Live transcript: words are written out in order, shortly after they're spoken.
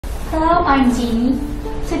Hello, I'm Genie.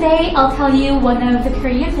 Today I'll tell you one of the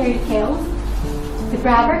Korean fairy tales, The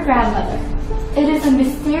Grabber Grandmother. It is a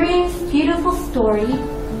mysterious, beautiful story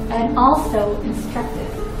and also instructive.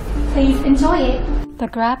 Please enjoy it. The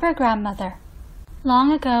Grabber Grandmother.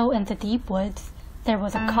 Long ago in the deep woods, there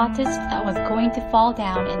was a cottage that was going to fall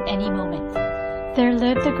down in any moment. There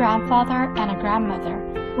lived a grandfather and a grandmother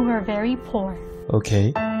who were very poor.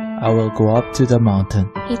 Okay, I will go up to the mountain.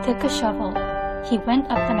 He took a shovel. He went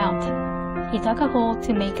up the mountain. He dug a hole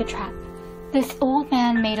to make a trap. This old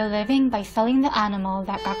man made a living by selling the animal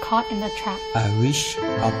that got caught in the trap. I wish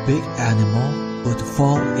a big animal would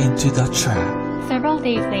fall into the trap. Several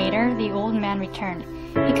days later, the old man returned.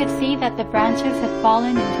 He could see that the branches had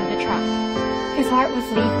fallen into the trap. His heart was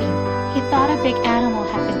leaping. He thought a big animal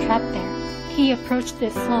had been trapped there. He approached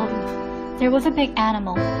it slowly. There was a big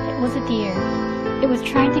animal. It was a deer. It was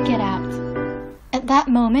trying to get out. At that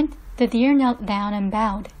moment, the deer knelt down and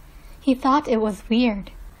bowed. He thought it was weird.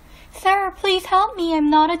 "Sir, please help me. I'm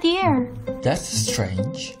not a deer." That's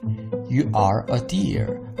strange. You are a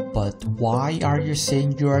deer, but why are you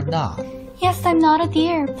saying you are not? "Yes, I'm not a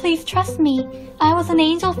deer. Please trust me. I was an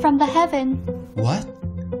angel from the heaven." What?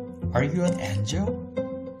 Are you an angel?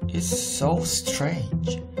 It's so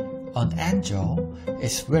strange. An angel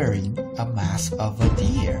is wearing a mask of a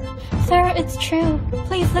deer. "Sir, it's true.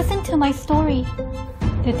 Please listen to my story."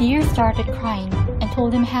 The deer started crying and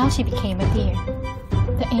told him how she became a deer.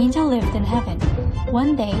 The angel lived in heaven.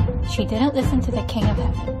 One day, she didn't listen to the king of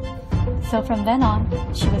heaven. So from then on,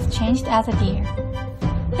 she was changed as a deer.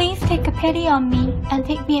 "Please take a pity on me and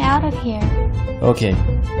take me out of here." Okay,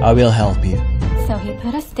 I will help you. So he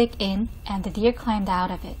put a stick in and the deer climbed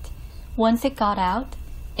out of it. Once it got out,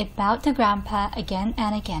 it bowed to Grandpa again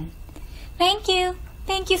and again. "Thank you.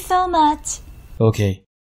 Thank you so much." Okay,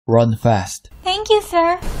 run fast. "Thank you,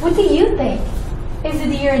 sir." What do you think? Is the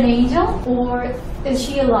deer an angel or is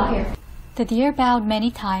she a liar? The deer bowed many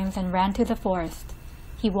times and ran to the forest.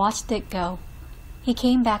 He watched it go. He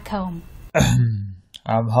came back home.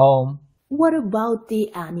 I'm home. What about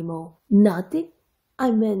the animal? Nothing?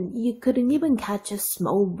 I mean, you couldn't even catch a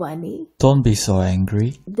small bunny. Don't be so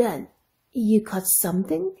angry. Then, you caught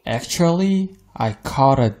something? Actually, I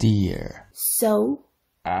caught a deer. So?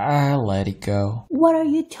 I let it go. What are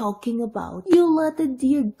you talking about? You let the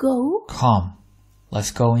deer go? Come,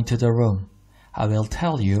 let's go into the room. I will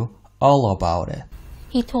tell you all about it.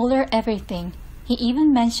 He told her everything. He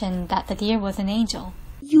even mentioned that the deer was an angel.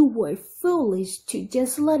 You were foolish to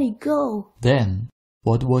just let it go. Then,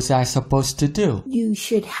 what was I supposed to do? You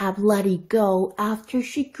should have let it go after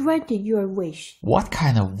she granted your wish. What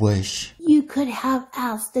kind of wish? You could have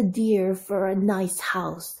asked the deer for a nice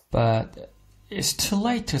house. But it's too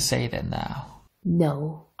late to say that now.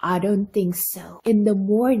 No, I don't think so. In the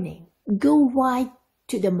morning, go right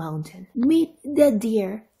to the mountain. Meet the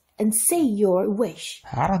deer and say your wish.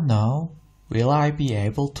 I don't know. Will I be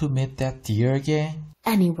able to meet that deer again?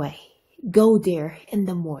 Anyway, go there in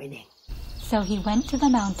the morning. So he went to the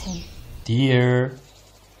mountain. Deer,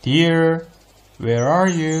 deer, where are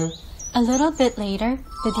you? A little bit later,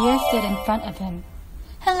 the deer stood in front of him.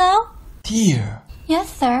 "Hello?" Deer. "Yes,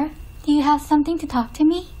 sir. Do you have something to talk to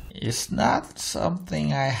me?" It's not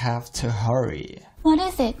something I have to hurry. "What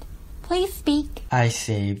is it? Please speak." I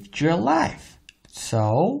saved your life.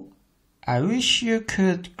 So, I wish you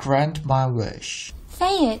could grant my wish.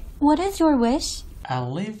 "Say it. What is your wish?" I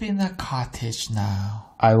live in a cottage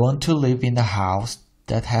now. I want to live in a house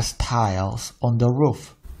that has tiles on the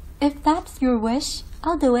roof. "If that's your wish,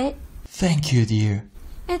 I'll do it." Thank you, dear.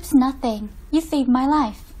 "It's nothing. You saved my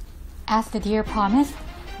life." As the deer promised,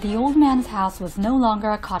 the old man's house was no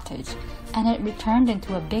longer a cottage, and it returned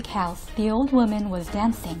into a big house. The old woman was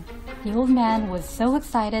dancing. The old man was so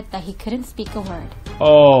excited that he couldn't speak a word.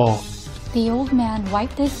 Oh. The old man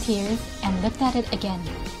wiped his tears and looked at it again.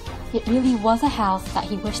 It really was a house that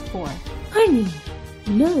he wished for. Honey,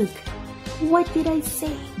 look. What did I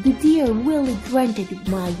say? The deer really granted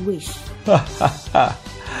my wish.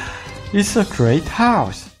 It's a great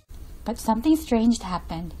house. But something strange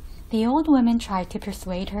happened. The old woman tried to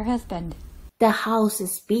persuade her husband. The house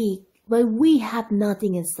is big, but we have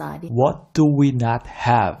nothing inside it. What do we not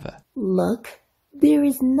have? Look, there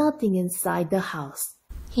is nothing inside the house.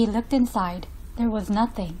 He looked inside. There was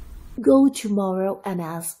nothing. Go tomorrow and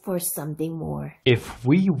ask for something more. If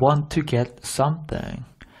we want to get something,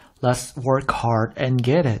 let's work hard and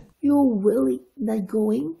get it. You're really not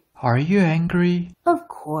going? Are you angry? Of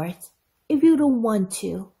course. If you don't want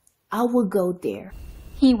to, I will go there.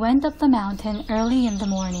 He went up the mountain early in the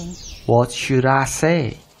morning. What should I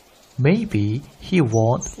say? Maybe he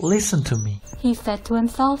won't listen to me. He said to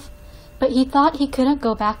himself, but he thought he couldn't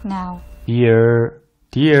go back now. Dear,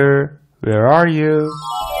 dear, where are you?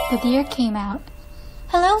 The deer came out.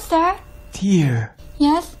 Hello, sir. Dear,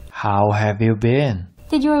 Yes? how have you been?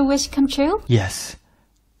 Did your wish come true? Yes,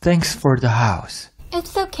 thanks for the house.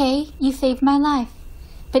 It's okay. You saved my life.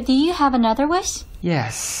 But do you have another wish?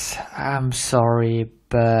 Yes, I'm sorry,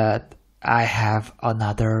 but I have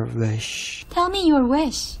another wish. Tell me your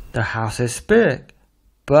wish. The house is big,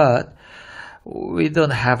 but we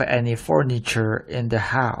don't have any furniture in the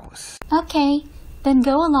house. Okay, then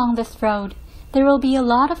go along this road. There will be a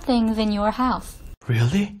lot of things in your house.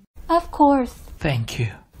 Really? Of course. Thank you.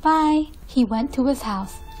 Bye. He went to his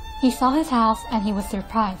house. He saw his house and he was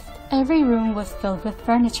surprised. Every room was filled with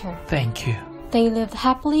furniture. Thank you. They lived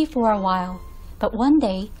happily for a while, but one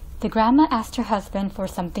day, the grandma asked her husband for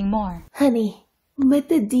something more. Honey, meet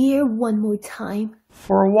the deer one more time.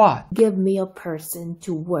 For what? Give me a person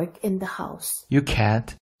to work in the house. You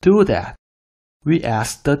can't do that. We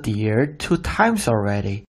asked the deer 2 times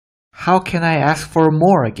already. How can I ask for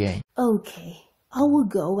more again? Okay, I will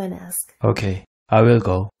go and ask. Okay, I will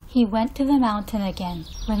go. He went to the mountain again.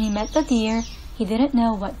 When he met the deer, he didn't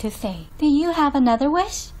know what to say. Do you have another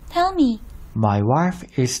wish? Tell me. My wife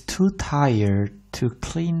is too tired to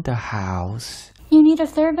clean the house. You need a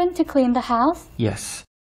servant to clean the house? Yes,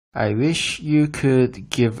 I wish you could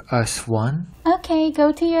give us one. Okay,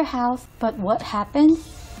 go to your house. But what happened?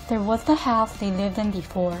 There was the house they lived in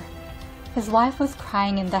before. His wife was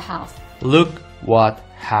crying in the house. Look what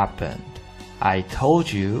happened. I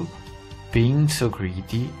told you, being so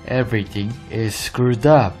greedy, everything is screwed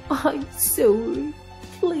up. I'm sorry.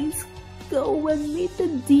 Please go and meet the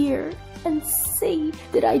deer and say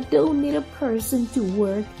that I don't need a person to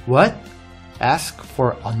work. What? Ask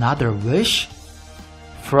for another wish?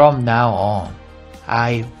 From now on,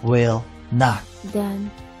 I will not.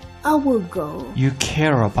 Then I will go. You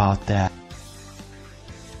care about that.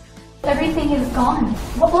 Everything is gone.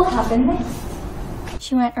 What will happen next?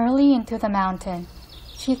 She went early into the mountain.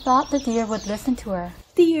 She thought the deer would listen to her.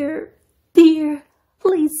 Deer, deer,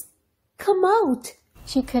 please come out.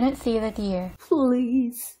 She couldn't see the deer.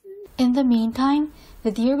 Please. In the meantime,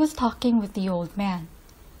 the deer was talking with the old man.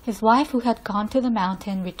 His wife, who had gone to the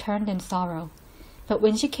mountain, returned in sorrow. But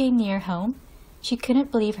when she came near home, she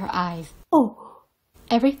couldn't believe her eyes. Oh,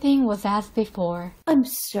 Everything was as before. I'm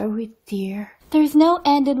sorry, dear. There's no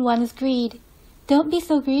end in one's greed. Don't be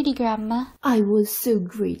so greedy, Grandma. I was so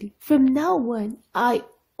greedy. From now on, I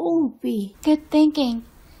will be. Good thinking.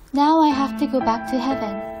 Now I have to go back to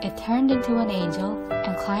heaven. It turned into an angel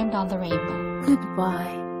and climbed on the rainbow.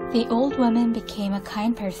 Goodbye. The old woman became a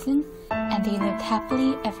kind person, and they lived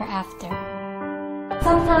happily ever after.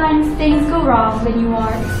 Sometimes things go wrong when you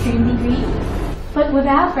are extremely greedy. But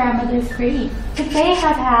without grandmother's greed, could they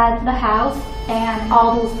have had the house and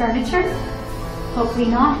all those furniture? Hopefully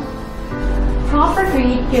not. Proper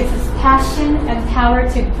greed gives us passion and power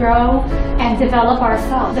to grow and develop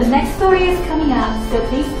ourselves. The next story is coming up, so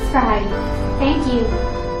please subscribe. Thank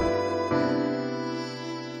you.